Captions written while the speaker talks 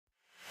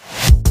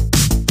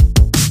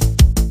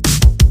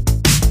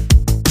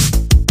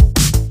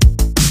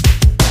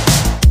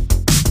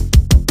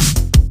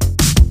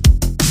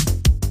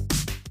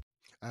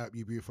up,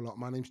 you beautiful lot?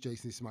 My name's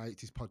Jason. This is my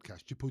 80s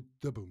podcast. You put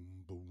the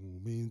boom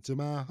boom into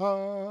my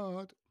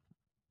heart.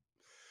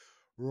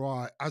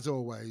 Right, as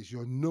always,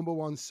 your number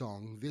one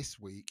song this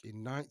week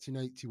in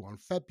 1981,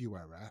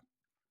 February.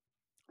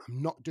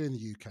 I'm not doing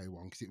the UK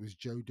one because it was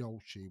Joe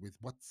Dolce with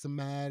What's the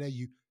Matter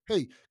You?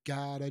 Hey,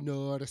 gotta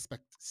know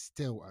respect,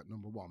 still at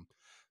number one.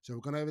 So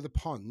we're going over the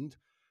pond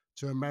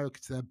to America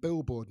to their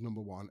Billboard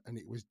number one, and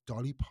it was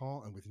Dolly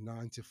Parton with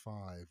 9 to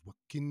 5.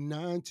 Working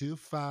 9 to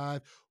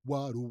 5,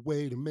 what a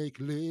way to make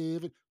a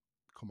living.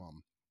 Come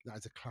on, that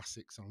is a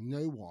classic song.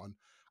 No one,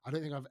 I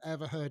don't think I've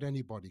ever heard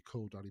anybody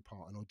call Dolly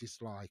Parton or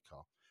dislike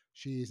her.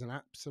 She is an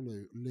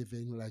absolute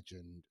living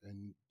legend.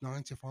 And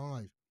 9 to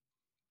 5,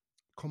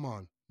 come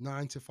on,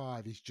 9 to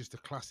 5 is just a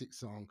classic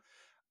song.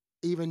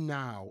 Even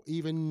now,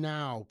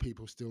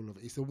 people still love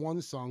it. It's the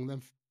one song,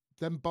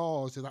 them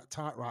bars of that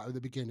tight right at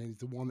the beginning is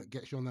the one that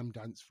gets you on them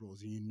dance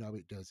floors, and you know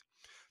it does.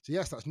 So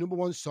yes, that's number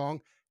one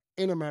song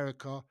in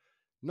America,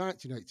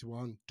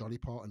 1981, Dolly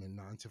Parton and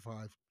 9 to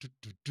 5.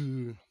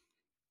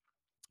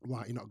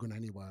 Right, you're not going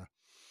anywhere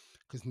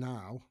because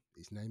now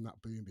it's Name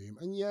That Boom Boom.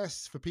 And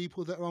yes, for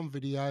people that are on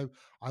video,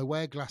 I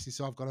wear glasses,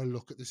 so I've got to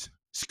look at the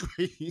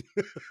screen.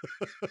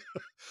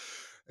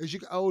 As you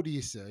get older,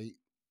 you see,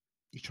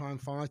 you try and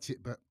fight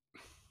it, but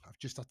I've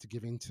just had to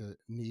give in to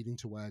needing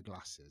to wear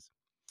glasses.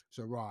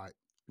 So, right,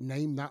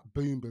 Name That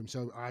Boom Boom.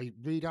 So I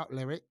read out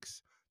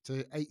lyrics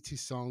to 80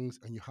 songs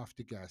and you have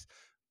to guess.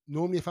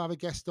 Normally, if I have a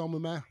guest on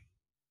with me,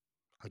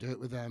 I do it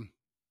with them.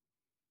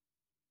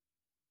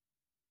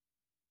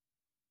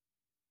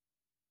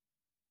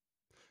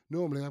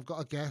 Normally, I've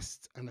got a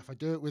guest, and if I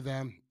do it with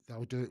them,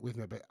 they'll do it with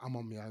me, but I'm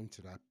on my own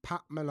today.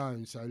 Pat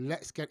Malone. So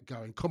let's get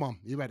going. Come on,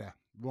 you ready?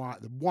 Right,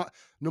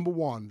 number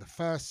one, the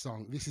first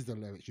song. This is the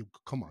lyrics. You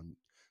come on,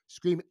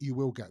 scream it. You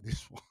will get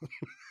this one.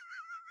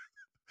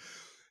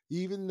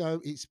 Even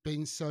though it's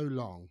been so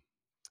long,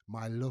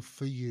 my love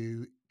for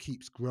you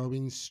keeps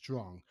growing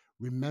strong.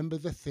 Remember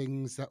the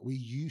things that we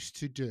used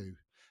to do.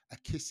 A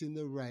kiss in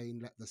the rain,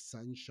 let the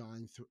sun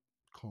shine through.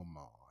 Come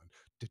on.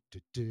 Du, du,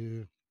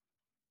 du.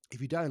 If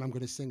you don't, I'm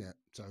going to sing it.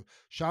 So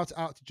shout it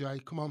out to Jay.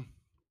 Come on.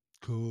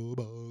 Come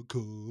on,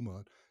 come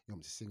on. You want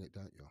me to sing it,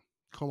 don't you?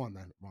 Come on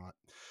then. Right.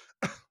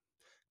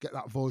 Get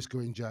that voice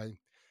going, Jay.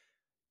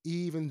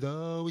 Even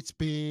though it's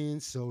been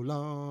so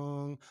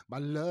long, my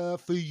love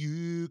for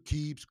you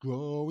keeps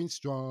growing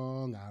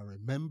strong. I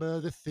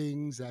remember the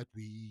things that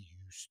we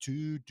used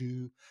to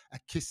do. A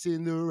kiss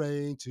in the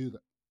rain to the...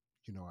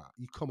 You know what?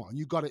 You come on.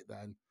 You got it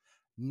then.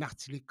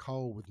 Natalie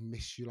Cole with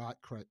Miss You Like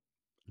Crazy.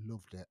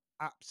 Loved it.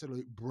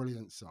 Absolute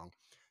brilliant song.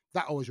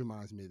 That always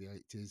reminds me of the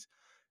 80s.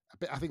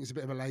 I think it's a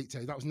bit of a late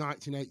take. That was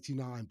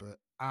 1989, but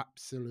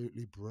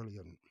absolutely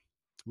brilliant.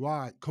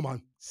 Right, come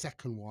on.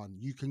 Second one.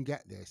 You can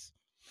get this.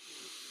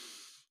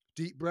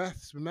 Deep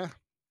breaths, remember?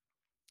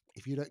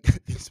 If you don't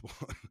get this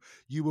one,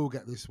 you will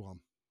get this one.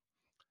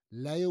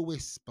 Lay a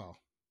whisper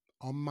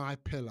on my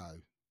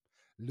pillow.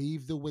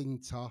 Leave the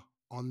winter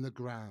on the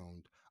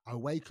ground. I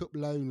wake up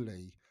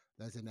lonely.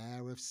 There's an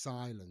air of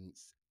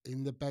silence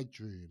in the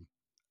bedroom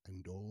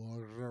and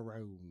all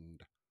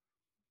around.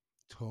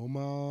 Come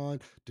on.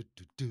 Du,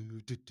 du,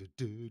 du, du, du,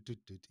 du, du,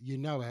 du. You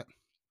know it.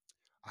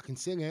 I can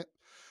sing it.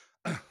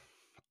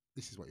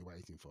 This is what you're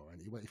waiting for,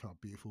 and you're waiting for a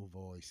beautiful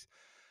voice.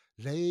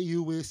 Lay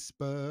a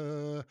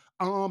whisper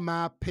on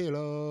my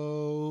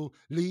pillow.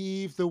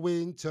 Leave the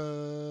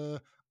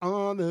winter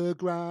on the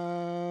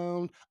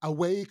ground. I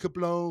wake up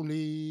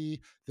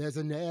lonely. There's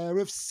an air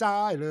of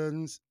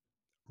silence.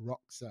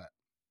 Roxette.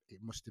 It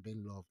Must Have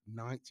Been Love,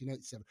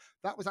 1987.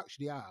 That was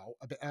actually out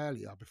a bit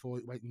earlier before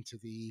it went into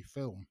the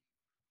film,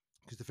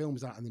 because the film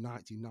was out in the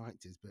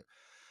 1990s, but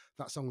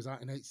that song was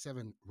out in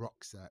 87.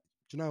 Roxette.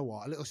 Do you know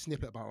what? A little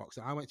snippet about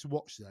Roxette. I went to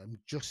watch them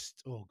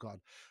just, oh God,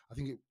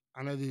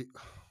 I know the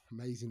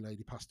amazing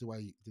lady passed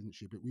away, didn't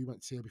she? But we went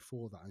to see her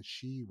before that, and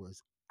she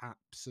was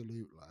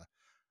absolutely,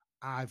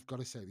 I've got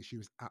to say that she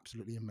was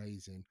absolutely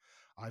amazing.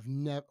 I've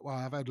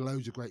had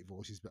loads of great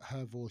voices, but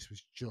her voice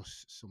was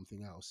just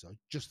something else. So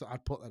just that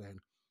I'd put that in.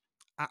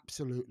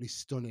 Absolutely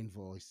stunning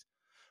voice.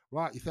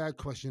 Right, your third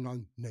question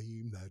on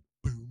Name That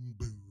Boom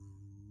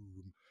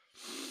Boom.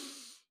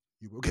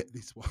 You will get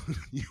this one.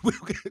 You will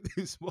get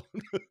this one.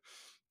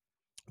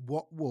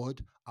 What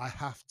would I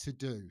have to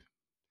do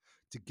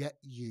to get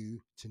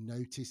you to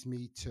notice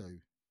me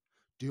too?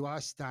 Do I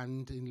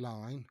stand in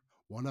line?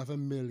 One of a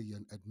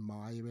million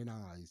admiring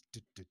eyes.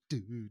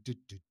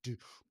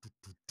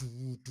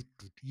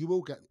 You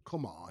will get...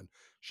 Come on.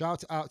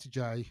 Shout it out to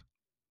Jay.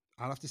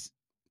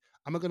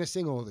 Am I going to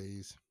sing all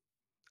these?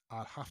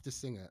 I'll have to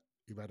sing it.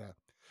 You ready?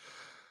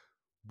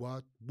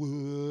 What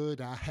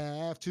would I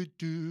have to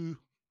do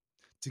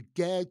to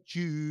get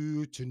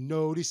you to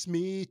notice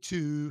me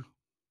too?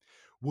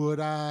 Would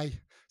I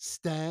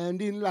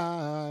stand in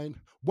line?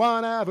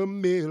 One of a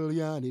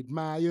million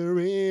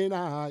admiring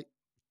eye.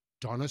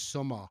 Donna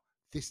Summer.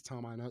 This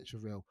time I know it's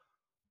real.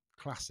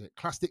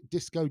 Classic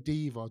disco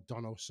diva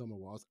Donna Summer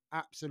was.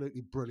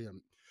 Absolutely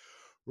brilliant.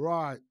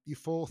 Right, your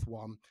fourth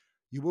one.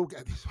 You will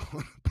get this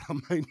one, but I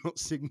may not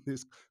sing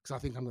this because I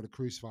think I'm going to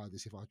crucify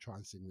this if I try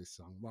and sing this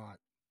song. Right.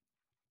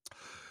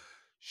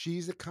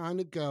 She's the kind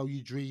of girl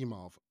you dream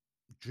of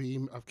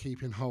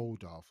keeping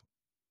hold of.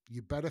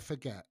 You better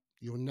forget.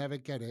 You'll never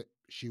get it.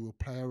 She will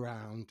play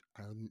around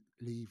and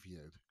leave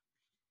you.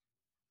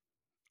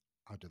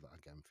 I'll do that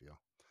again for you.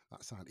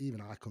 That sound,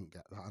 even I couldn't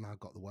get that, and I've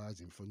got the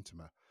words in front of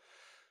me.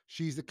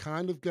 She's the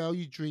kind of girl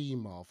you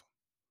dream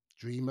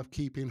of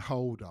keeping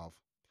hold of.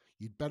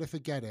 You'd better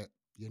forget it.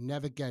 You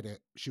never get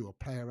it. She will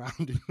play around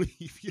and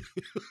leave you.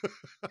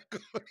 I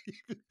can't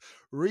even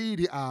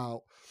read it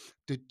out.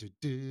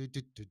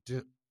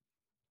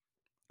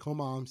 Come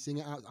on, sing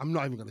it out. I'm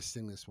not even going to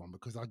sing this one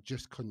because I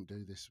just couldn't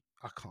do this.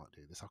 I can't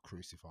do this. I'll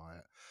crucify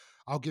it.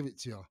 I'll give it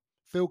to you.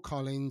 Phil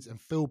Collins and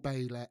Phil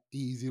Bailey,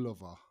 Easy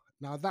Lover.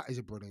 Now, that is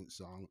a brilliant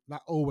song.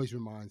 That always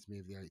reminds me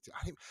of the 80s.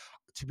 I think,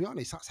 to be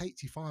honest, that's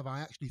 85.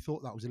 I actually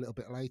thought that was a little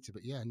bit later.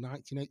 But yeah,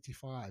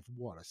 1985.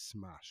 What a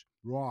smash.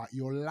 Right,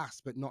 your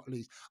last but not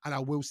least. And I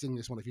will sing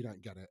this one if you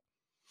don't get it.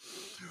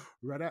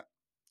 Ready?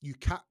 You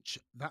catch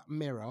that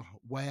mirror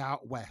way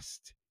out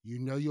west. You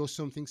know you're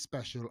something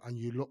special and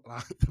you look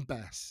like the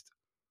best.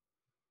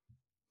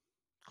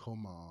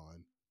 Come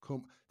on.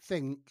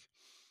 Think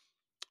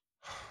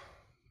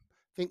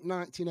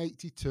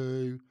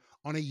 1982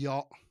 on a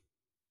yacht.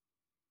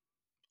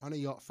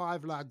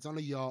 5 lads on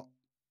a yacht,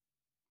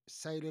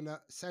 sailing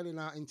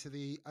out into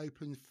the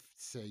open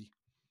sea.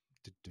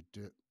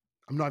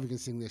 I'm not even going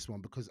to sing this one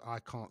because I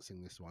can't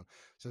sing this one.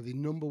 So the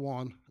number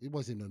one, it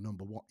wasn't a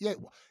number one. Yeah, it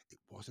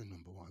was a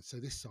number one. So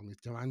this song is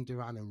Duran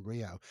Duran and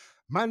Rio.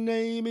 My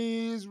name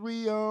is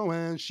Rio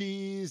and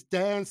she's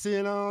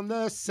dancing on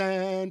the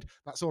sand.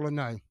 That's all I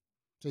know.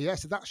 So yeah,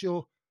 so that's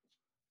your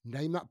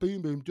name that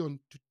boom boom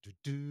done.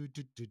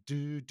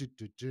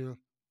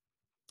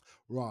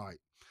 Right.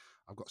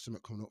 I've got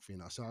something coming up for you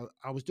now. So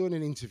I was doing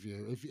an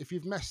interview. If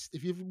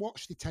you've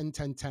watched the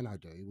 10-10-10 I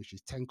do, which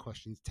is 10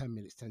 questions, 10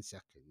 minutes, 10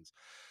 seconds,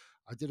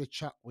 I did a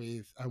chat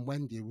with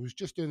Wendy, who was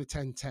just doing the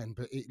 10-10,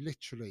 but it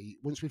literally,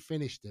 once we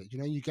finished it,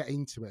 you get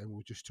into it and we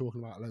were just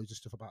talking about loads of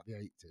stuff about the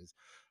 80s.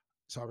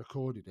 So I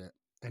recorded it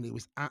and it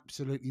was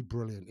absolutely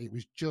brilliant. It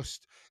was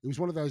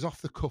one of those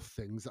off the cuff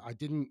things that I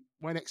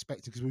weren't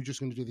expecting because we were just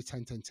going to do the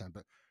 10-10-10,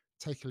 but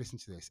take a listen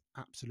to this.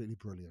 Absolutely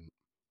brilliant.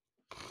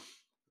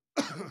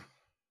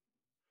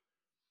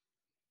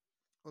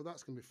 Oh,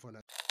 that's going to be fun.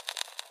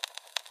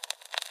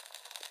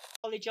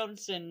 Holly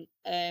Johnson,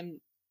 I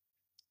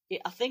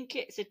think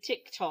it's a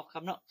TikTok,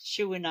 I'm not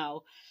sure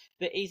now,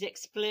 but he's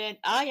explained,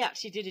 I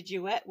actually did a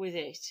duet with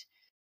it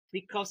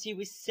because he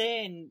was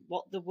saying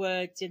what the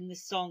words in the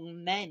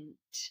song meant.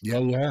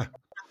 Yeah.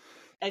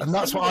 And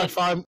that's what I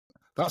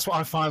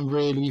find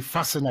really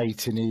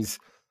fascinating is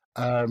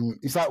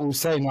like we were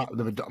saying, like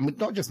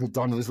not just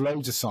Madonna, there's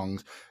loads of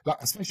songs, like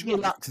especially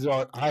with actors.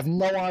 I have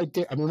no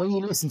idea. I mean, when you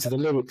listen to the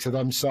lyrics of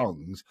them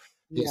songs,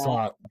 it's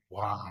like,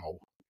 wow.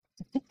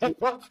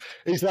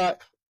 It's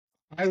like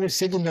I was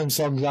singing them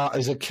songs out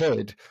as a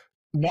kid,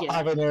 not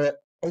having an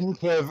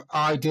unclear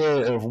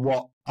idea of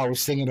what I was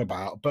singing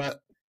about,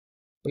 but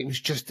it was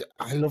just,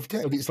 I loved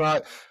it. And it's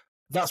like,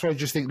 that's why I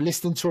just think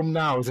listening to them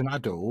now as an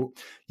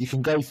adult, you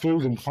can go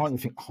through them, can't you?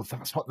 Think, oh,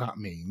 that's what that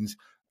means.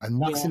 And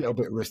that's a little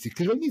bit risky.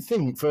 Because when you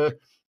think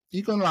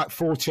you're going like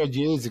 40 odd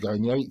years ago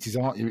in the 80s,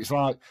 aren't you? It's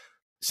like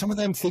some of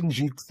them things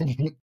you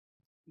think,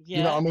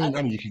 you know what I mean?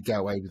 I mean, you could get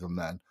away with them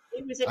then.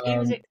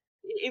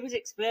 It was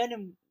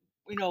explaining,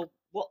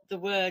 what the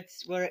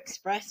words were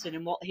expressing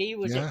and what he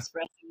was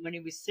expressing when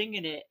he was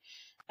singing it.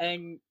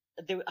 And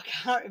I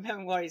can't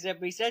remember what he said,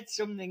 but he said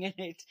something in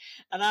it.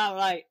 And I'm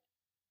like,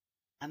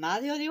 am I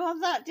the only one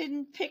that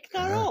didn't pick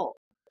that up?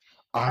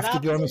 I have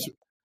to be honest.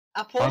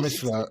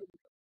 Honestly.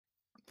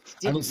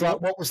 And it's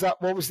like, what was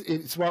that? What was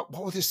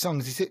the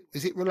songs?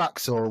 Is it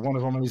Relax or one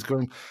of them when he's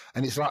going?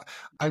 And it's like,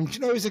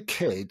 and as a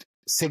kid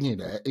singing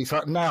it, it's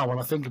like now when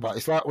I think about it,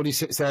 it's like when he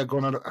sits there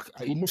going,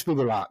 he must be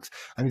relaxed,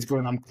 and he's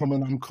going, I'm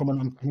coming.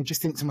 And I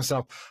just think to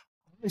myself,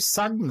 I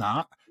sang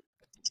that.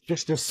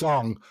 Just a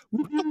song,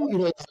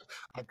 I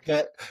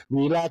get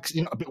relaxed,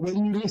 But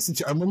when you listen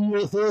to it, and when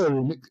you're here,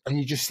 and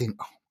you just think,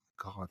 oh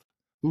my God,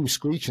 we were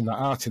screeching that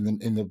out in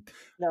the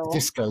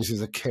discos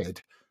as a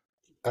kid,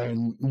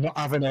 and not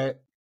having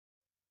it.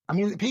 I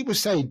mean, people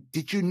say,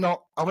 did you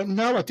not? I went,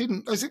 no, I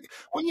didn't.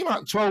 When you're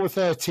like 12 or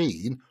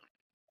 13,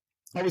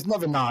 I was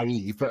never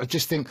naive, but I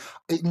just think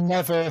it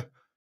never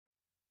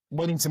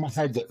went into my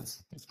head that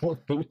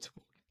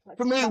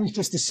for me, it was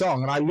just a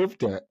song, and I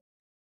loved it.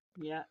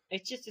 Yeah,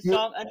 it's just a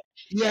song, and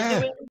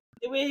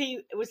the way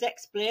he was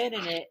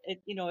explaining it,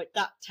 at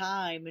that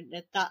time, and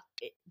at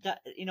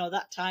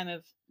that time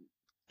of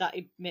that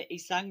he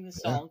sang the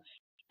song,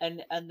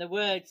 and the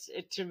words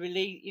to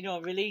release,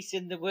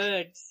 releasing the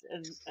words,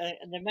 and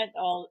they meant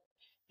all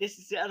this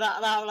is and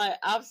I'm like,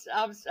 I'm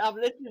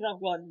listening, I'm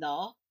going,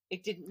 no,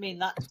 it didn't mean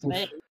that to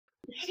me.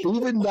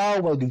 Even now,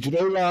 Wendy, do you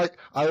know, like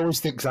I always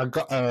think, 'cause I've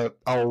got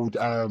old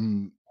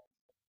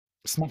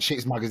Smash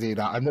Hits magazine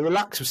out, and the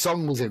Relax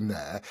song was in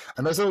there.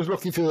 And as I was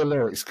looking through the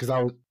lyrics, because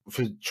I was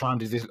trying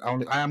to do this, I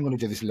am going to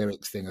do this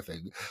lyrics thing, I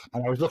think.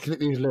 And I was looking at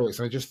these lyrics,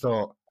 and I just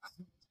thought,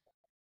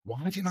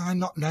 why did I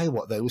not know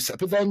what they were saying?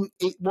 But then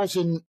it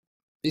wasn't.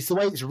 It's the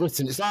way it's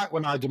written. It's like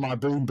when I do my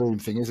boom boom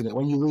thing, isn't it?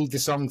 When you read the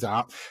songs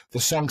out,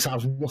 the song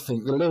sounds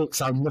nothing. The lyrics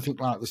sound nothing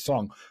like the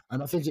song.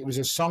 And I think it was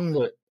a song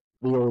that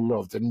we all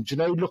loved. And you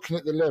know, looking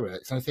at the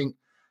lyrics, I think,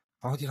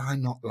 why did I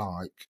not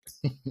realise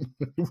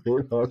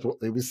what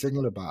they were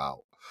singing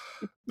about?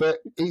 But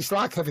it's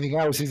like everything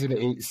else, isn't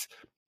it?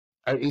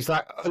 It's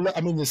like,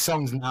 I mean, the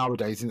songs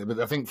nowadays, isn't it? But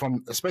I think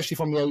especially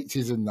from the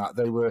 80s and that,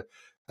 they were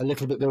a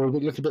little bit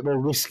more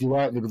risky,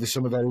 weren't they, with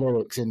some of their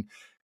lyrics? And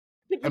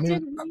but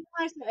didn't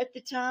realise that at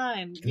the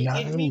time. No.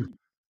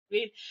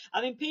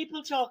 I mean,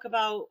 people talk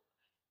about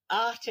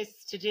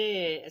artists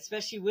today,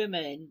 especially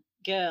women,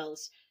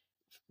 girls,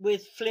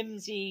 with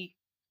flimsy,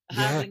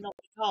 hardly not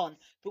on.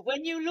 But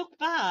when you look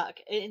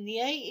back in the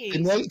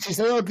 80s,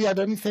 they hardly had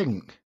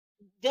anything.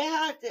 They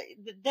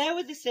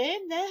were the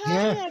same.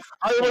 I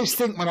always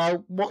think when I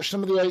watch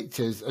some of the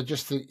 80s, I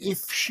just think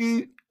if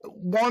you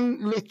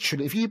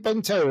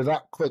bent over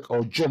that quick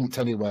or jumped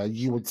anywhere,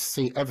 you would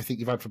see everything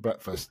you've had for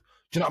breakfast.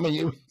 Do you know what I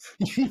mean?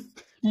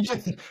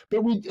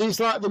 It's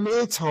like the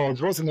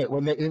leotards, wasn't it?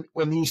 When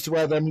they used to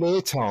wear them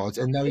leotards,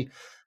 and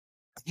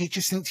you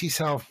just think to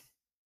yourself,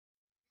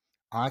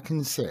 I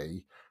can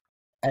see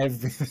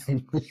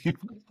everything.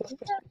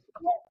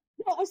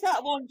 What was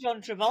that one John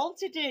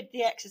Travolta did?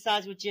 The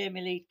exercise with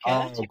Jamie Lee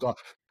Curtis. Oh God,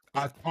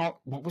 I can't.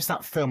 What was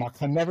that film? I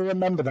can never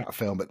remember that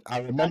film, but I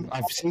remember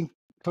I've seen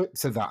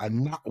clips of that,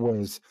 and that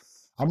was.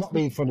 I'm not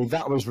being funny.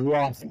 That was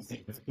right.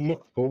 When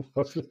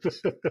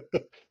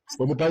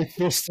they're both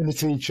fisting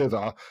at each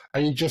other,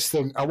 and you just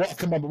think. I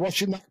can remember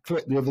watching that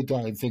clip the other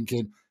day and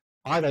thinking,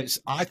 I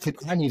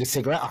need a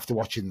cigarette after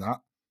watching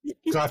that.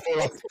 Because I feel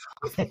like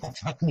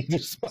I need a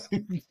smoke.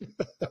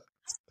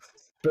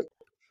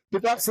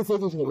 But that's the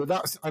thing,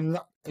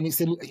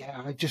 isn't it?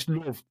 I just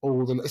love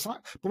all the. It's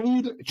like, but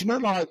when do you know,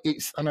 like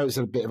I know it's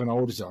a bit of an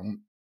older song,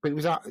 but it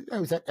was at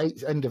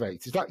end of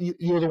 80s. It's like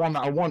you're the one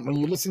that I want. When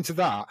you listen to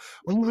that,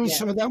 when you read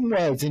some of them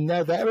words in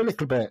there, they're a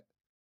little bit,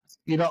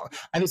 you know,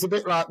 and it's a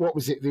bit like, what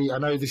was it? I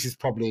know this is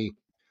probably,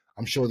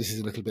 I'm sure this is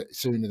a little bit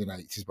sooner than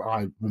 80s, but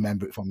I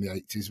remember it from the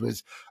 80s,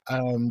 was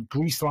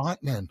Grease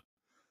Lightning.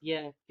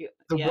 Yeah.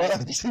 The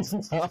words.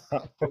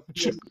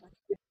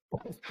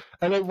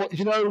 And then what,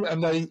 you know,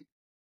 and they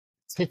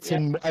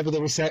hitting whatever they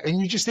were saying, and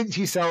you just think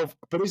to yourself,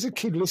 but as a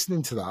kid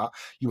listening to that,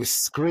 you were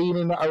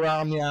screaming that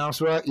around the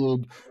house, weren't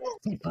you?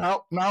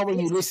 Now when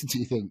you listen to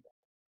it, you think,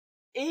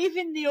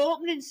 even the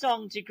opening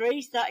song to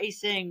Grease that he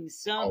sings,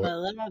 Summer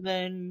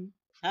Lovin',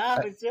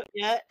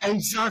 exactly,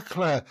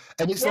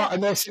 and it's like,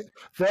 and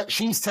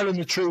she's telling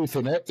the truth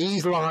in it,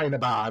 he's lying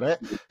about it,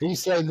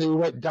 he's saying that he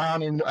went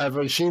down in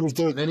whatever, and she was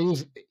doing it,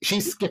 and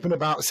she's skipping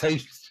about saying,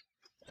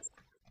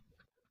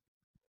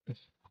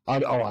 do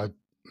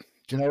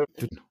you know,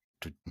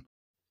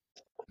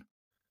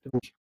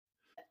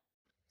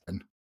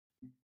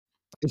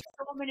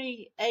 so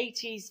many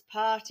 80s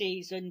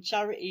parties and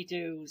charity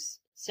dues,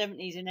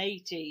 70s and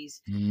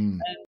 80s.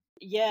 And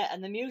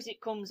the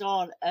music comes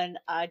on and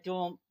I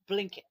don't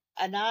blink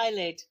an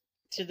eyelid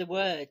to the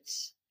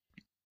words.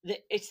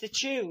 It's the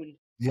tune.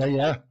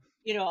 Yeah.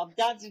 You know, I'm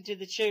dancing to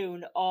the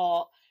tune,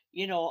 or,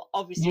 you know,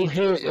 obviously. You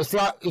hear it. It's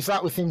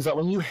like with things like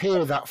when you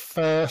hear that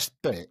first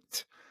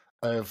bit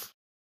of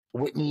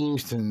Whitney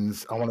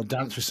Houston's "I Want to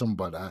Dance with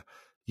Somebody,"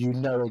 you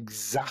know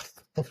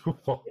exactly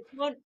what.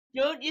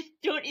 Don't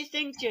you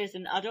think,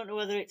 Jason? I don't know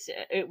whether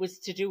it was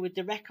to do with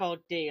the record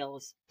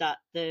deals, that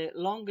the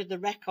longer the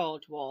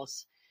record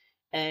was,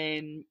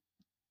 the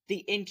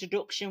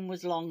introduction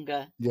was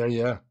longer.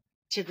 Yeah.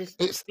 To the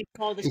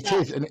before the it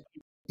is, and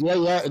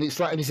and it's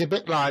like, and it's a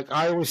bit like,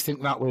 I always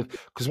think that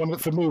because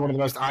for me, one of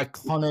the most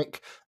iconic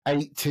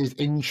 80s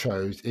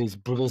intros is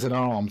Brothers in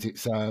Arms.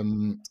 It's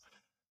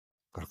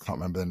I can't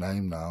remember the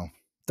name now.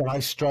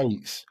 Dire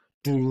Straits.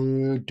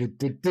 Do, do,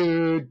 do,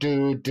 do,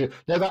 do, do.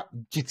 Now that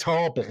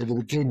guitar bit at the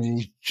beginning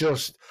is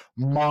just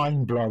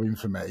mind-blowing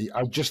for me.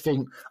 I just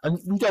think, and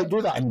we don't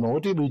do that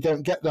anymore, do we? We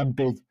don't get them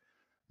big,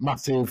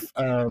 massive.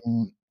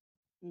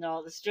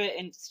 No, the straight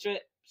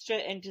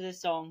into the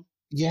song.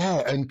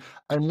 Yeah, and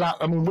that,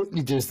 I mean,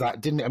 Whitney does that,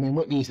 didn't it? I mean,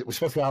 Whitney, it was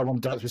supposed to be "I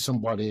Want to Dance with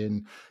Somebody,"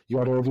 and you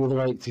had all the other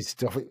 80s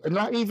stuff, and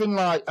like even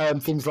like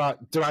things like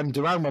Duran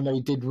Duran when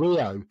they did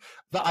Rio,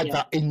 that had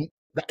that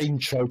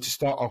intro to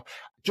start off.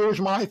 George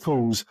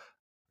Michael's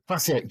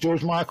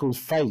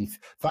Faith.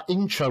 That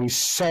intro is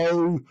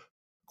so,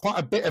 quite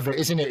a bit of it,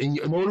 isn't it?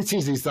 And all it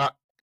is that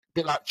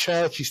bit like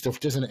churchy stuff,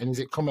 doesn't it? And is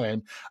it coming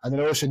in, and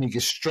then all of a sudden you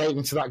get straight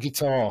into that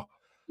guitar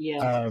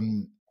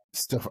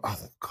stuff.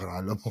 Oh God, I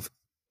love it.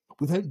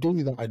 We don't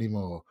do that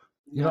anymore.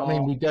 You know what I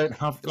mean? We don't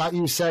have, like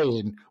you were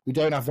saying, we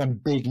don't have them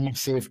big,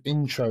 massive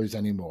intros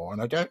anymore.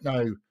 And I don't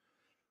know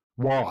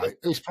why.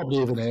 It's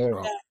probably of an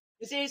era.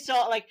 Because it's sort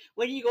of like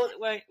when you go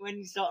when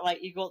you sort of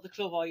like you go to the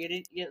club or you're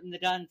in the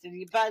dance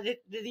and by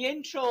the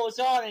intro's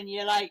on and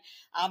you're like,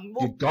 I'm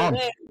up for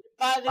this.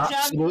 By the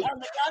time you're on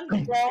the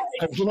dance floor,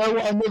 and you know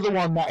what another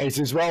one that is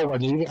as well?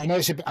 When I know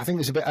I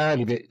think it's a bit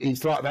early, but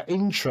it's like that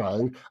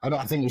intro. And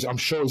I'm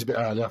sure it's a bit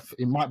early.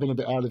 It might have been a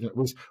bit earlier. It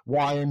was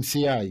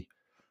YMCA.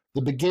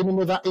 The beginning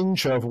of that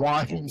intro of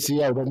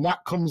YMCA, when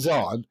that comes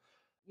on,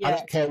 I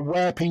don't care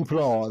where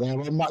people are. They're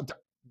on that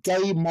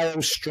gay,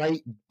 male,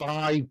 straight,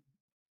 bi.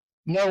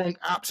 No one,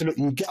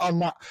 absolutely. You get on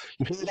that.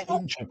 You hear that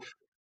intro.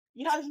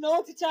 You had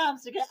loads of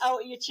times to get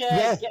out of your chair,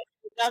 get to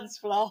the dance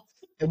floor.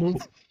 I mean,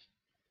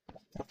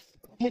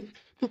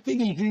 the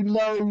thing is, you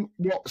know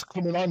what's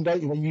coming on,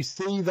 don't you? When you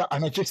see that,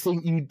 and I just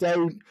think you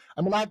don't.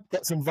 I mean, I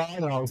got some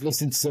vinyl. I was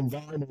listening to some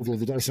vinyl the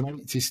other day, some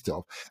 80s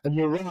stuff, and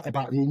you're right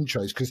about the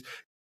intros because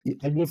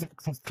I love that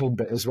crackling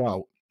bit as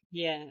well.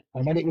 Yeah.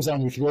 And when it was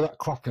on, you could hear that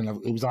crackling.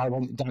 It was I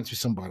want to dance with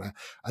somebody,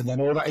 and then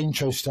all that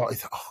intro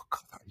started. Oh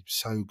God, that was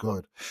so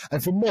good.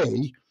 And for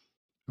me,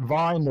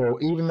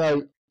 vinyl, even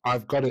though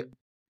I've got it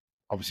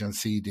obviously on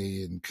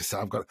CD and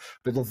cassette, but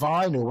the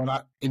vinyl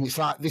and it's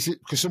like this is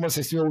because someone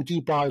says to me, "Oh, do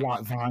you buy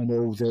like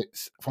vinyl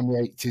that's from the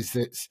 80s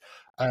that's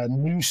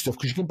new stuff?"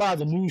 Because you can buy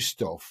the new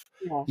stuff,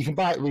 you can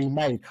buy it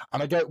remade,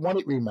 and I don't want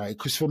it remade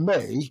because for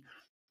me,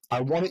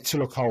 I want it to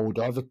look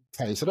older. The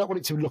case, I don't want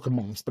it to look a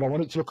mess, but I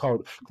want it to look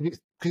old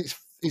because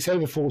it's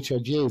over 40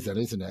 odd years then,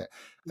 isn't it?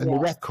 And the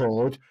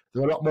record,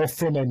 there are a lot more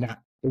fun in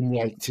that in the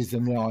 80s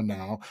than they are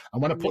now.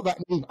 And when I put that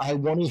in, I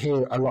want to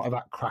hear a lot of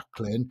that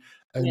crackling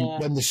and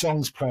when the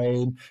song's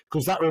playing,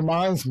 because that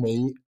reminds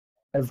me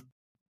of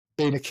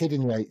being a kid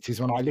in the 80s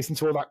when I listened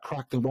to all that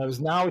crackling. Whereas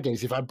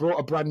nowadays, if I brought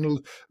a brand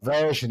new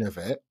version of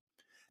it,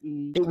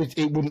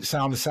 it wouldn't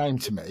sound the same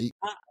to me.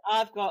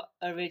 I've got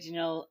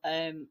original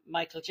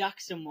Michael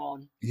Jackson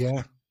one.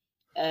 Yeah.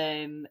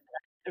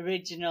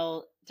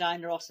 Original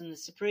Diana Ross and the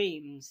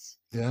Supremes.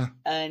 Yeah.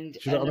 And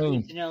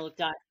original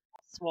Diana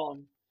Ross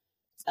one.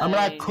 I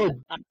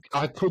mean,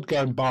 I could go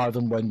and buy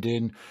them, Wendy,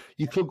 and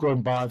you could go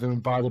and buy them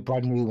and buy the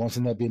brand new ones,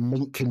 and they'd be in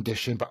mint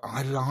condition. But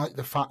I like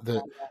the fact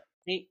that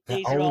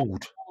they're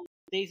old.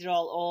 These are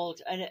all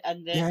old, and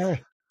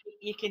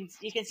you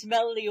can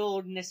smell the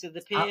oldness of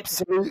the paper.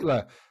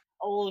 Absolutely.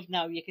 Old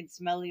now, you can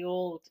smell the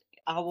old.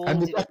 How old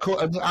and the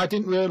record, I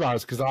didn't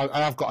realise because I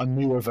have got a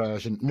newer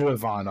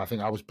vinyl. I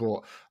think I was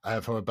brought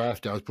for a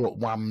birthday. I was brought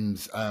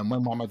Wham's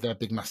when Wham had their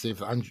big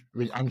massive.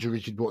 Andrew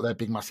Richard brought their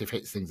big massive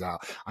hits things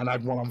out, and I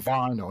had one on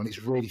vinyl, and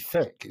it's really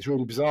thick. It's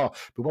really bizarre.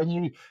 But when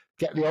you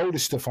get the older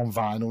stuff on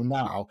vinyl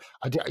now,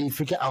 you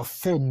forget how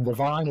thin the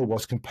vinyl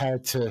was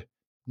compared to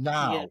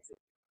now.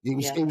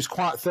 Yes. It was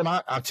quite thin.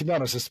 To be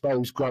honest, I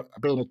suppose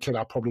being a kid,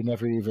 I probably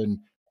never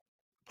even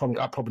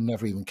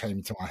came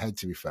into my head,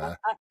 to be fair.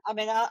 I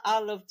mean, I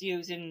loved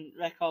using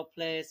record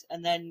players,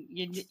 and then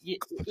when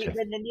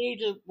the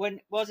needle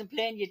wasn't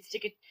playing, you'd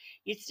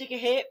stick a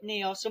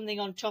halfpenny or something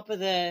on top of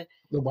the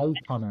weight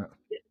on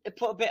it.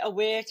 Put a bit of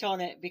weight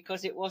on it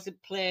because it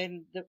wasn't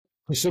playing.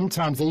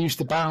 Sometimes they used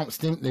to bounce,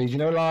 didn't they? You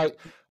know, like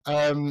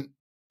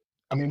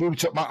I mean,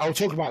 I'll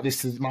talk about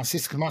this to my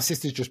sister,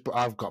 because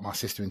I've got my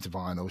sister into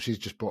vinyl. She's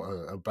just bought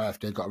a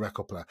birthday, got a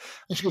record player.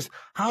 And she goes,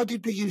 how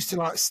did we used to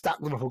like stack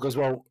them up? I goes,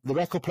 well, the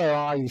record player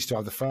I used to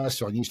have, the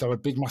first one, used to have a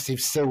big,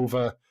 massive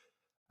silver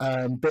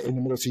bit in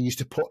the middle. So you used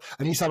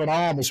to have an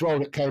arm as well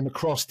that came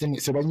across, didn't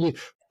it? So when you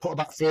put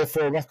about 3 or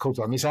 4 records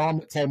on, this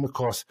arm that came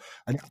across,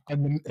 and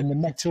the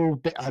metal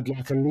bit had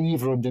like a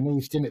lever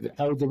underneath, didn't it, that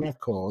held the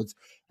records.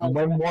 And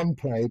when one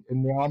played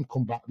and the arm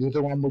come back, the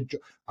other one would.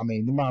 I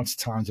mean, the amount of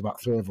times about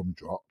 3 of them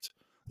dropped.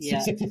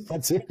 Yeah,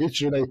 that's it.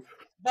 Literally.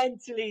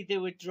 Eventually they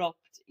were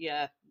dropped.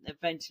 Yeah,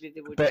 eventually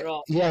they would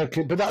drop. Yeah,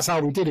 but that's how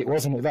we did it,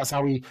 wasn't it? That's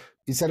how we,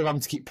 instead of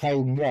having to keep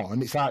playing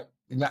one, it's like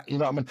you know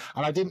what I mean.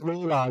 And I didn't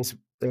realise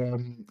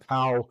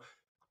how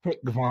quick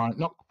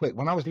not quick.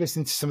 When I was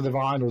listening to some of the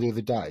vinyl the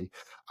other day,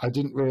 I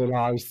didn't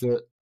realise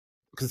that.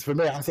 Because for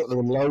me, I thought there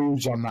were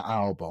loads on that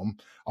album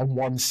on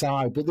one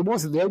side, but there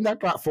wasn't. They only had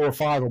about 4 or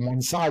 5 on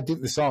one side,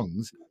 didn't the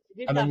songs?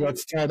 And then you had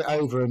to turn it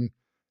over and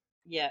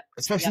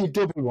especially the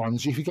double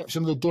ones. You forget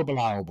some of the double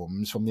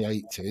albums from the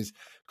 80s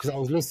because I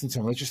was listening to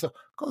them. I just thought,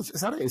 God, is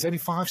that it? There's only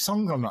 5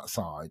 songs on that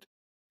side.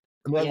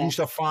 And they used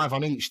to have 5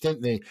 on each,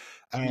 didn't they?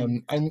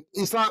 And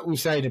it's like we were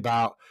saying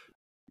about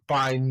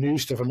buying new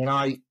stuff. I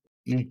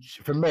mean,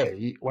 for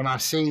me, when I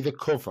see the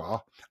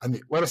cover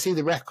and when I see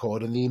the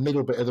record and the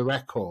middle bit of the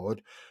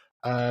record.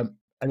 And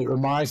it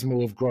reminds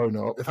me of growing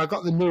up. If I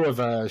got the newer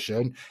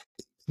version,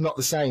 it's not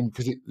the same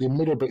because the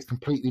middle bit's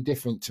completely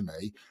different to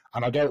me,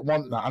 and I don't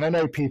want that. And I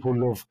know people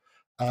love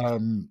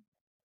buying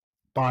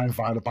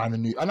vinyl, buying the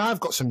new, and I've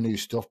got some new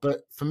stuff.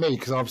 But for me,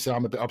 because obviously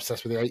I'm a bit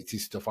obsessed with the 80s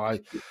stuff, I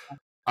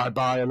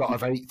buy a lot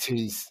of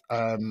 80s.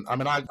 I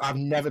mean, I've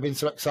never been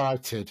so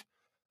excited,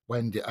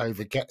 Wendy,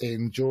 over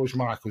getting George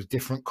Michael's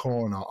Different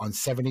Corner on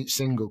 7-inch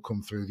single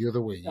come through the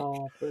other week.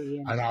 Oh,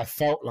 brilliant. And I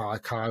felt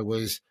like I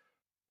was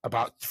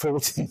about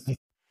 14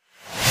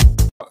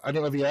 I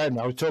don't know if you heard me.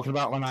 I was talking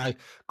about when I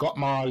got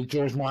my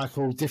George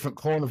Michael Different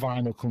Corner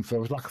vinyl come through.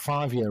 I was like a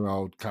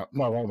 5-year-old.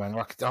 No, I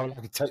was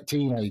like a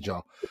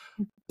teenager.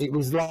 It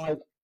was like,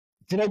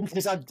 you know,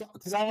 because I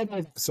had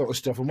that sort of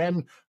stuff. And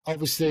when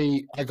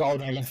obviously I got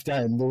on, I left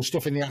home, there was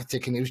stuff in the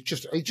attic, and it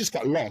just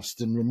got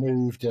lost and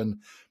removed. And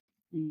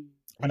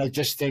I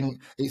just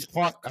think it's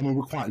quite, I mean,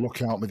 we're quite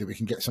lucky, aren't we, that we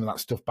can get some of that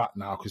stuff back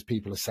now because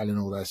people are selling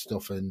all their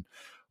stuff and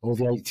all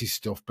the 80s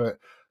stuff. But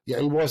yeah,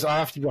 it was, I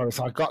have to be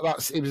honest, I got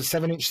that, it was a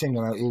 7-inch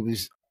single. It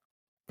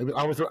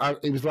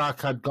was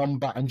like I'd gone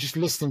back and just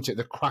listening to it,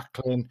 the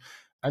crackling.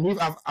 And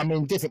I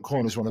mean, Different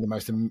Corner is one of the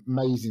most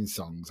amazing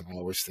songs, I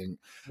always think.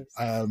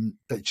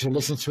 But to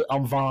listen to it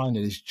on vinyl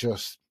is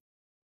just,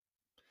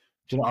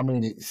 do you know what I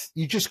mean? It's,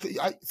 you just,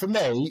 for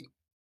me,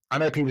 I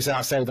know people say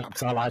I say that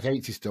because I like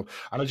 80s stuff,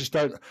 and I just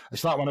don't.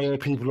 It's like when I hear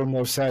people and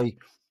they'll say,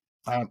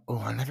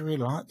 "Oh, I never really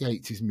liked the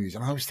 80s music,"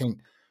 and I always think,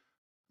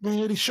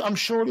 really, I'm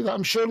sure the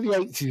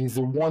 80s is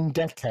the one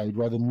decade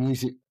where the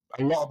music,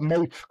 a lot of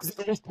because it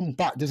always comes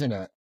back, doesn't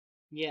it?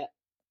 Yeah,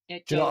 do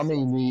you know what I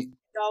mean?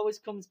 It always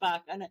comes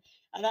back, and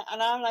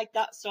I'm like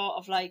that sort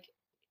of like,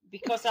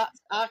 because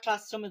I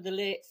class some of the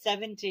late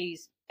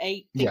 70s,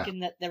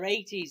 thinking that they're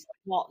 80s,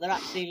 what they're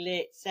actually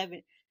late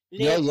 70s.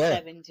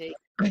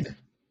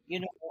 You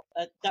know,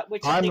 that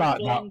which I'm like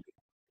that.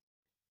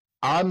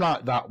 I'm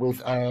like that with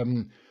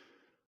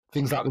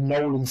things like the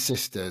Nolan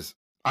sisters.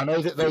 I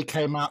know that they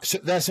came out. So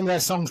some of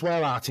their songs were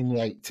out in the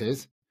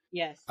 80s.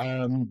 Yes.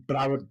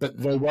 But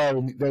they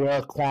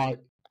were quite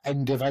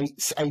end of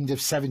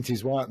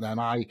 70s, weren't they? And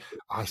I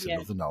used to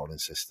love the Nolan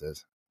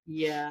sisters.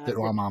 Yeah. That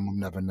my mum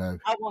never knew.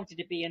 I wanted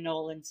to be a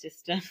Nolan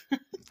sister.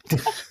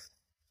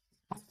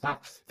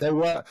 They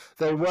were.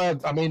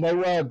 I mean, they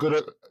were good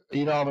at.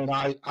 You know, I mean,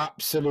 I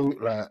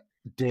absolutely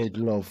did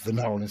love the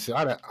Nolan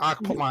sisters. I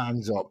put my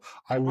hands up.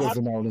 I loved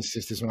the Nolan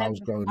sisters when I was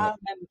growing up. I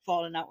remember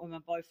falling out with my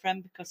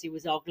boyfriend because he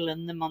was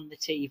ogling them on the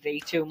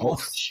TV too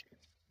much.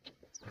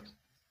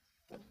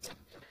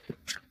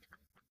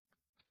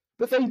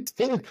 But they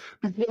did,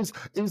 because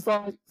it was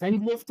like, they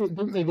loved it,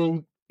 didn't they?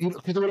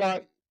 Because they were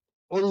like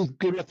all these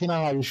good-looking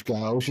Irish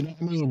girls, you know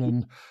what I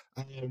mean?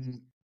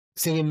 And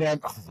singing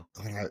them. Oh,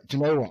 God, do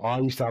you know what? I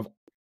used to have,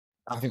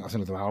 I think that's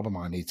another album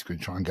I need to go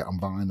and try and get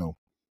on vinyl.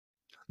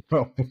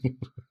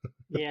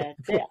 Yeah,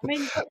 I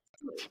mean,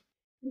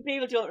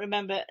 people don't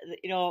remember,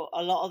 you know,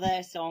 a lot of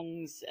their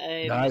songs.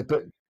 No,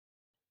 but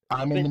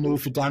I'm in the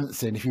mood for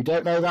dancing. If you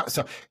don't know that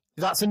song,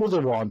 that's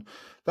another one.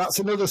 That's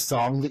another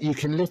song that you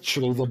can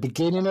literally, the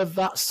beginning of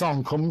that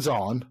song comes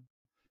on,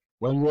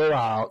 when you're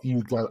out,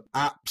 you go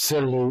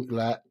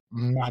absolutely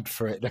mad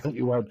for it, don't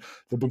you? When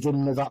the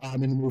beginning of that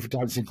I'm in the mood for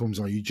dancing comes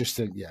on, you just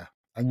think, yeah,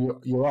 and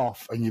you're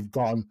off and you've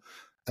gone.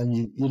 And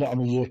you know what I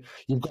mean?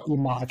 You've got your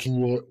mic and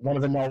you're one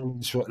of the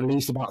Nolans for at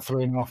least about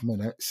 3.5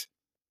 minutes.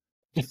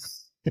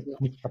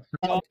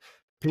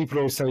 People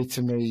always say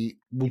to me,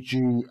 would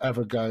you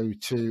ever go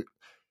to,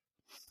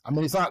 I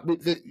mean, it's like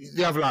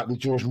they have like the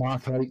George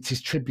Michael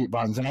 80s tribute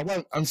bands, and I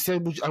won't,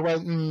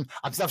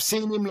 because I've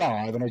seen him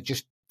live, and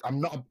I'm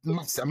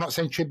not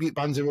saying tribute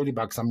bands are really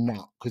bad, because I'm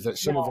not, because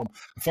some of them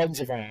are friends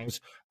of ours.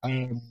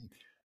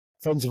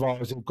 Friends of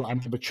ours have got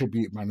another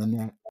tribute band, and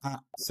they're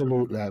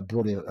absolutely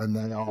brilliant, and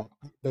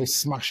they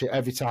smash it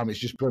every time. It's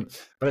just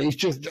brilliant. But it's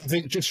just, I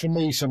think, just for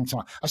me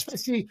sometimes,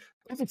 especially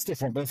if it's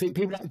different, but I think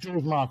people like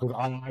George Michael that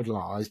I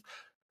idolise,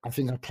 I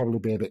think I'd probably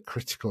be a bit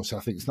critical, so I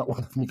think it's not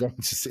one of them going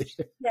to see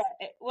it. Yeah,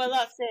 well,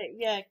 that's it.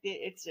 Yeah,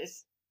 it's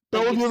just.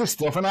 But all the other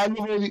stuff, and I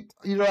really,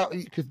 you know,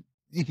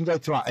 you can go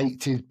to like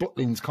 80s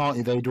Butlins, can't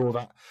you? They do all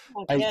that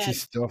 80s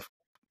stuff.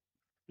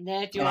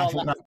 They do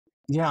all that.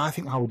 Yeah, I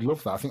think I would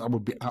love that. I think that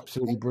would be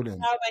absolutely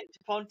brilliant. I went to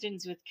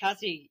Pontins with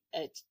Kazzy,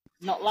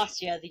 not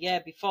last year, the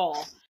year before.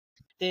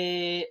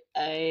 The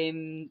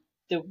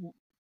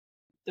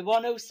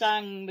one who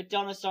sang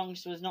Madonna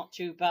songs was not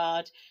too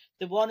bad.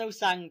 The one who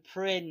sang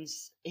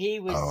Prince, he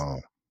was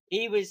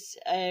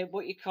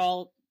what you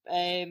call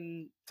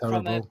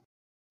from a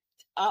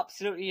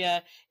absolutely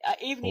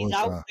even his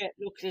outfit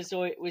looked as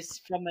though it was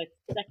from a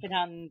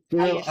second-hand. It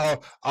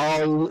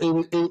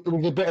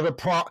was a bit of a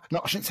prime.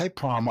 No, I shouldn't say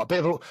prime. A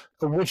bit of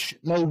a Wish.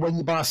 No, when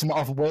you buy something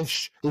off a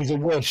Wish, it was a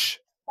Wish.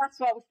 That's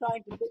what I was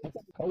trying to do.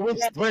 A Wish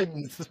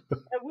Prince.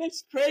 A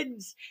Wish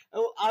Prince.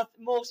 Oh,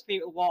 most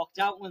people walked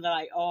out and they're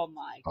like, "Oh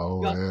my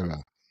God!"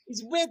 Really?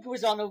 His wig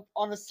was on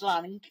a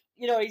slant.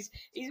 You know, his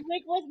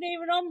wig wasn't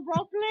even on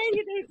properly.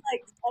 You know,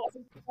 like,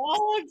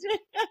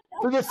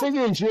 But the thing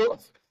is,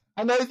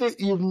 I know that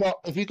you've not.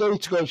 If you go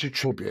to a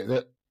tribute,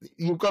 that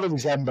you've got to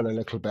resemble a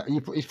little bit.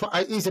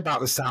 It's about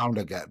the sound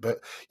I get, but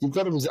you've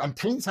got to. And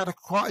Prince had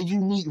quite a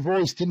unique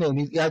voice, didn't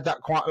he? He had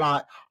that quite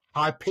like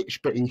high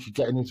pitched bit he could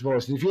get in his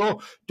voice. And if you're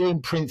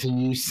doing Prince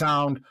and you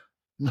sound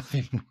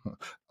nothing,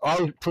 I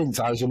love Prince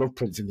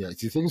in the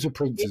 80s. Things were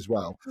Prince as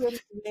well.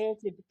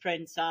 Underrated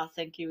Prince, I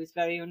think he was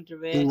very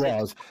underrated. He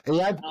was.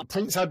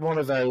 Prince had one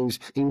of those.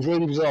 He was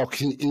really bizarre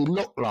because he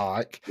looked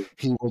like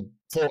he would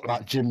talk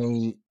like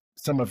Jimmy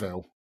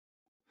Somerville.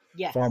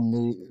 from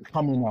the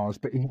communals,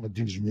 but he had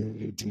this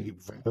really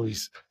deep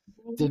voice.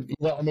 You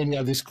know what I mean? He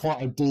had this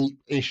quite a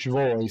deep-ish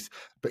voice.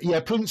 But yeah,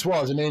 Prince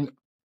was. I mean,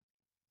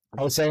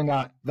 I was saying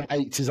that the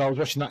 80s. I was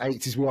watching that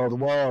 80s We Are the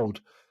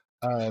World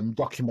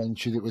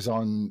documentary that was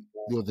on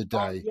the other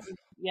day.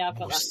 Yeah, I've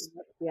got that.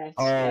 Yes,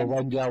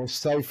 Wendy, I was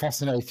so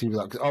fascinated with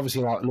that because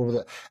obviously, like, love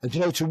it. And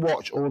you know, to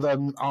watch all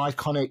them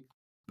iconic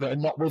that are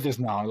not with us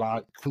now,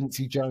 like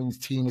Quincy Jones,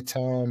 Tina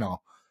Turner,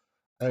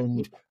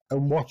 and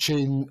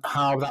watching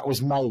how that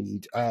was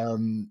made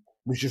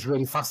was just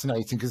really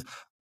fascinating because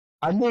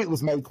I knew it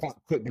was made quite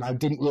quick, but I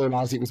didn't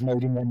realise it was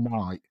made in one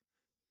night.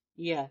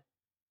 Yeah.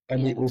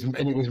 And it was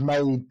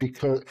made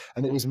because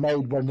it was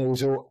made when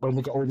when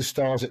they got all the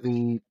stars at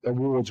the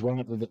awards,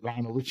 weren't they? That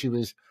Lionel Richie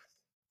was.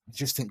 I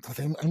just think,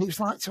 and it was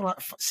like till like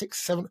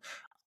 7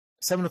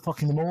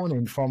 o'clock in the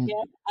morning. From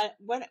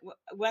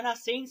when I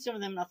seen some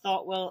of them, I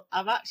thought, well,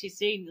 I've actually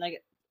seen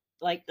like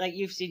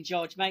you've seen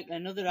George Michael,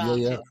 another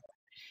artist,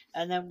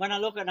 and then when I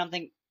look at it, I'm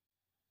thinking,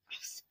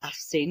 I've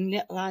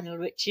seen Lionel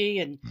Richie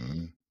and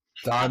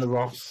Diana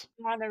Ross,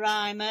 Diana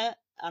Reimer,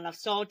 and I've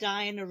saw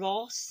Diana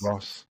Ross.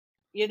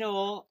 You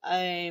know,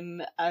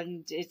 and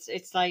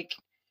it's like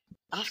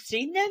I've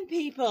seen them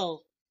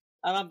people,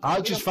 and I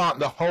just found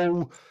the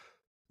whole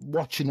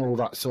watching all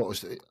that sort of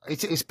stuff.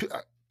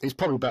 It's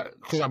probably better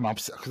because I'm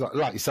upset. Because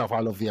like yourself,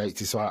 I love the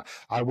 80s, so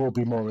I will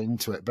be more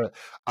into it. But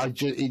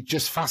it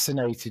just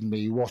fascinated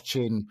me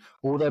watching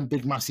all them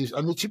big, massive.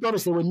 And to be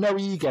honest, there were no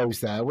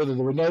egos there. Whether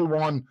there were no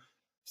one.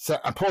 So,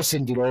 and poor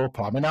Cyndi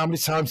Lauper. I mean, how many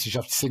times did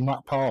you have to sing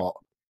that part?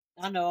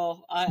 I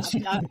know. I've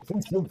I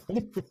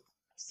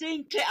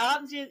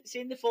haven't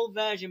seen the full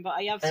version, but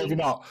I have seen. Have you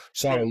not?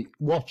 Sorry,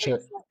 watch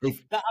it. But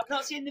I've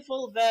not seen the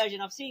full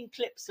version. I've seen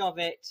clips of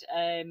it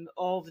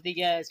over the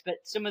years, but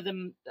some of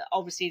them,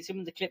 obviously, some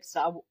of the clips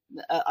that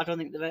I don't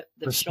think they've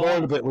the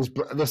spoiler bit was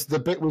the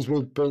bit was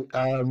with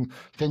Cyndi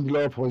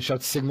Lauper when she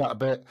had to sing that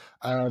bit,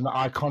 the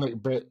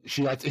iconic bit.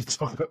 She had to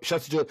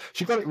do it.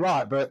 She got it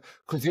right, but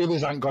because the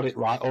others hadn't got it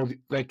right, or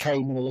they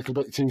came in a little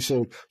bit too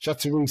soon, she had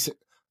to resit.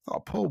 Oh,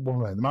 poor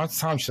woman! The amount of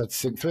times she had to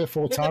sing 3 or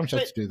 4 times, she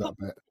had to do that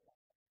bit.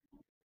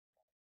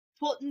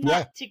 Putting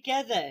that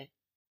together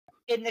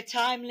in the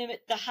time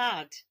limit they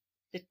had,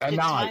 a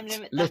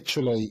night,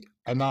 literally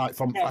a night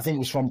from. I think it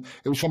was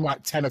from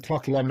like 10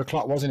 o'clock, 11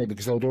 o'clock, wasn't it?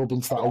 Because they'd all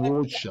been to that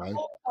awards show.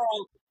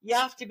 You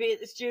have to be at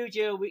the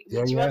studio.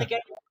 You want to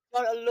get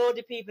a load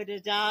of people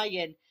to die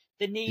in.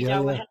 They need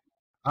our help.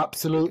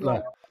 Absolutely.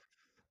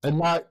 And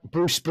like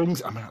Bruce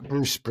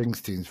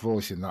Springsteen's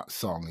voice in that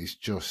song is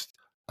just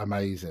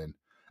amazing.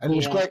 And it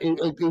was great.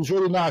 It was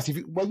really nice.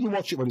 When you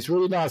watch it, it's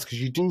really nice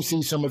because you do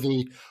see some of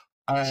the.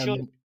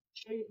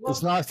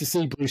 It's nice to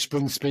see Bruce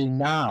Springsteen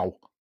now.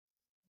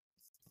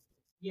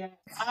 Yeah,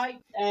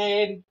 I've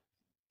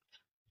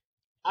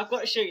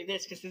got to show you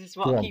this because this is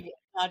what I keep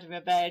out of my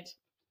bed.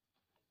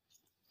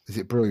 Is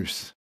it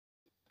Bruce?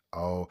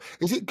 Oh,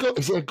 is it good?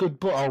 Is it a good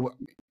book? Oh,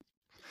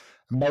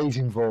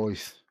 amazing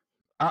voice.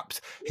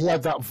 He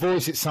had that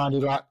voice. It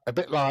sounded like a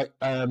bit like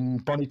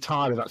Bonnie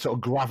Tyler, that sort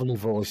of gravelly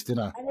voice,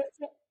 didn't it? And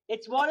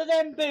it's one of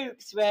them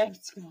books where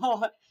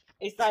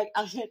it's like.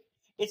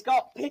 It's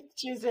got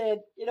pictures in,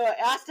 you know. It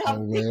has to have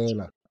pictures.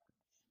 Really?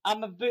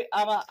 I'm a bit.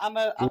 And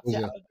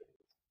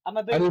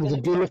he was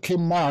a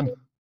good-looking man.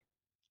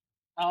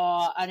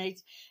 Oh, and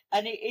it's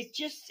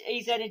just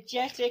he's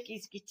energetic.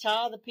 His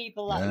guitar, the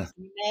people that he's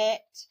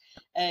met,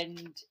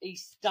 and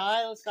his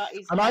styles that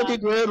he's. And I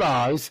didn't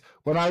realise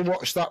when I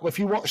watched that. If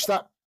you watch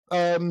that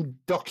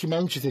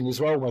documentary thing as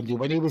well, Wendy,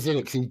 when he was in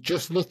it, because he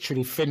just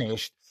literally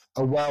finished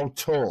a world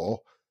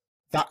tour.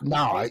 That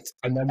night,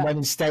 and then when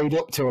he stayed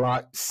up till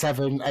like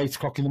 7, 8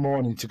 o'clock in the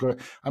morning to go.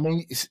 I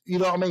mean, you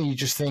know what I mean? You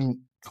just think,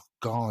 oh,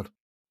 God.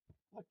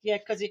 Yeah,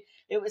 because it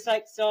was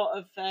like sort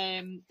of,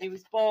 he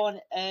was born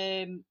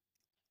 23rd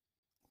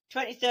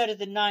of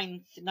the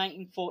 9th,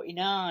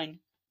 1949.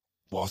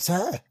 What's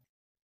that?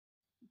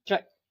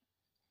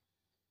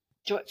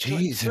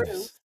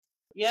 Jesus.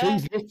 Yeah.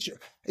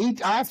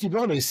 I have to be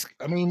honest,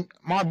 I mean,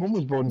 my mum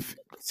was born,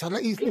 so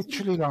he's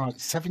literally like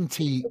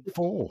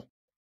 74.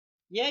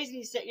 Yeah,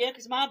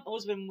 because my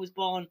husband was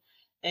born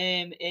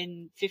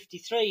in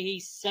 53.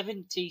 He's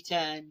 70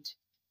 turned.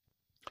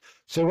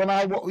 So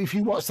if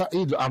you watch that,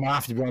 I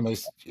have to be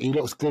honest, he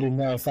looks good in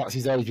there if that's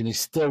his age, and he's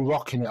still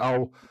rocking it.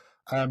 Oh,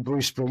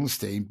 Bruce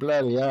Springsteen,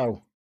 bloody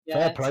hell,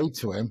 fair play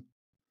to him.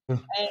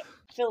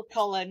 Phil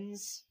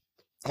Collins.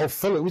 Oh,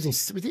 Phil, was his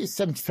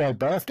 73rd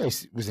birthday?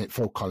 Wasn't it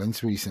Phil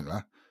Collins recently?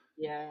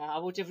 Yeah, I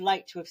would have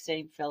liked to have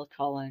seen Phil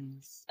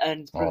Collins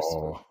and Bruce.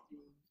 Oh,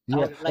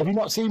 yeah. Have you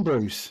not seen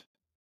Bruce?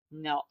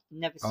 No,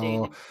 never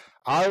seen him.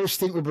 I always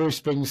think with Bruce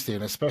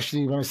Springsteen,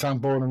 especially when I sang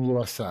Born in the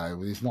USA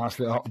with his nice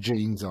little hot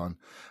jeans on.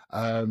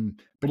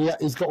 But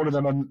he's got one of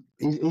them, and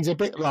he's a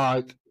bit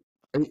like,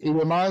 he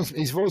reminds me,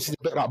 his voice is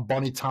a bit like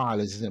Bonnie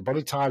Tyler's, isn't it?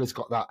 Bonnie Tyler's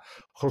got that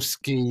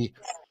husky,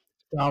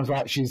 sounds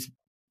like she's,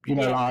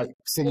 like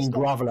singing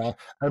graveler.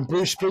 And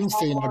Bruce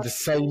Springsteen had the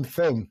same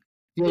thing.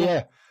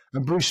 Yeah.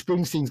 And Bruce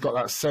Springsteen's got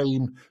that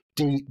same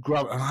deep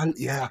gravel. And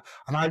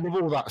I love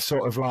all that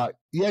sort of like,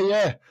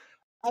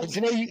 Do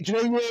you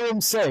know what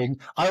I'm saying?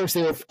 I always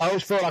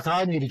feel like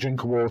I need a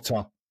drink of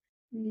water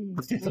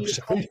because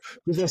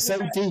they're so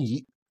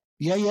deep.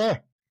 Yeah.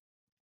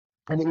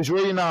 And it was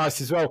really nice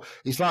as well.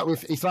 It's like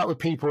with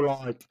people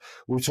like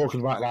we were talking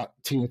about, like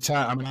Tina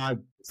Turner. I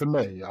mean, for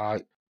me,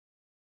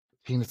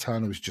 Tina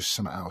Turner was just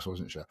something else,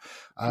 wasn't she?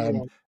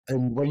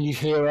 And when you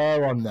hear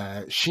her on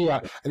there,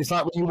 and it's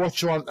like when you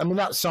watch her on. I mean,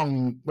 that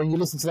song, when you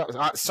listen to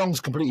that song's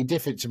completely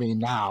different to me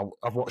now.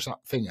 I've watched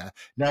that thinger,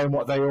 knowing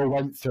what they all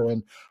went through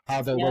and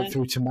how they went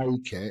through to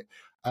make it.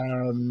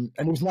 And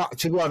it was not,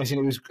 to be honest,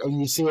 and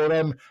you see all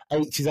them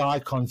 80s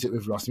icons that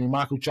we've lost. I mean,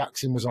 Michael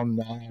Jackson was on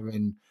there,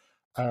 and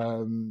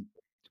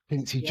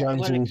Quincy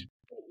Jones. And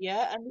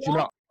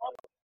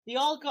they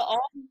all got on.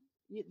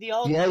 They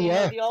all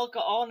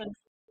got on, and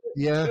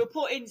they were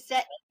putting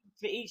sets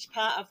for each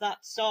part of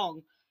that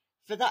song.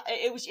 For that,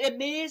 it was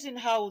amazing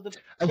how the.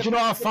 And do you know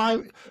what I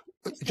find?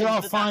 And do you know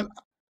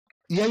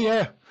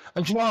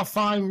what I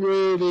find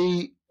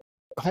really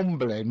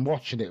humbling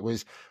watching it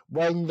was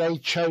when they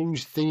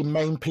chose the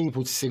main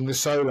people to sing the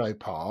solo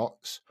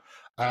parts.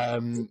 I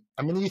mean,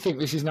 you think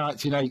this is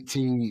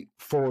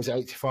 1984,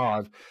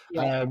 85.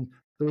 There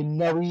were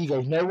no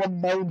egos. No one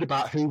moaned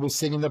about who was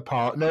singing the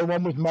part. No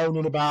one was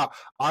moaning about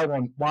why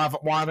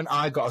haven't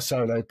I got a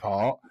solo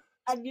part?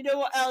 And you know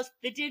what else?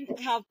 They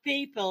didn't have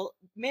people,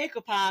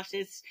 makeup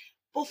artists,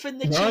 buffing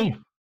the cheek,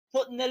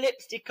 putting the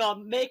lipstick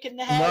on, making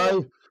the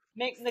hair,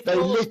 making the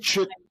clothes.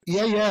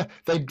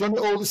 They'd done it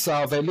all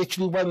themselves. They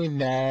literally went in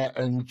there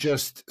and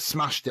just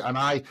smashed it. And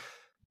I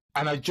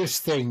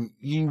just think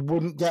you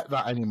wouldn't get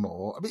that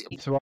anymore. I mean,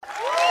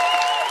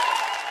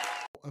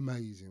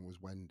 amazing was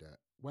Wendy.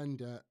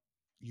 Wendy,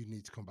 you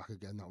need to come back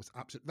again.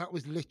 That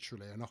was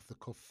literally an off the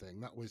cuff thing.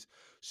 That was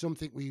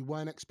something we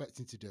weren't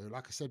expecting to do.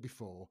 Like I said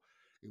before,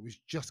 it was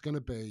just going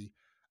to be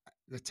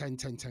the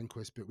 10-10-10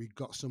 quiz, but we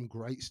got some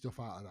great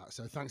stuff out of that.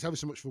 So thanks ever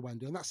so much for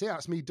Wendy. And that's it.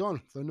 That's me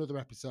done for another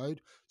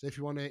episode. So if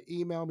you want to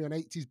email me on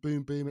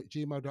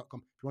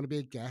 80sboomboom@gmail.com, if you want to be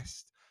a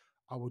guest,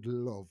 I would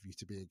love you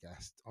to be a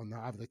guest on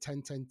either the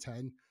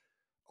 10-10-10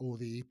 or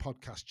the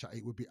podcast chat.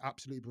 It would be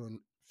absolutely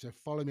brilliant. So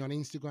follow me on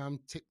Instagram,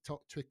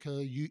 TikTok, Twitter,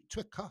 or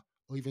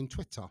even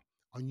Twitter.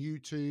 On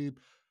YouTube,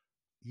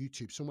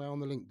 somewhere on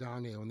the link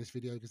down here when this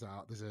video goes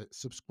out, there's a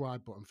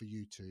subscribe button for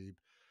YouTube.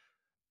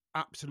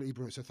 Absolutely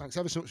brilliant. So thanks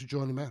ever so much for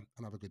joining me,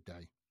 and have a good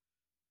day.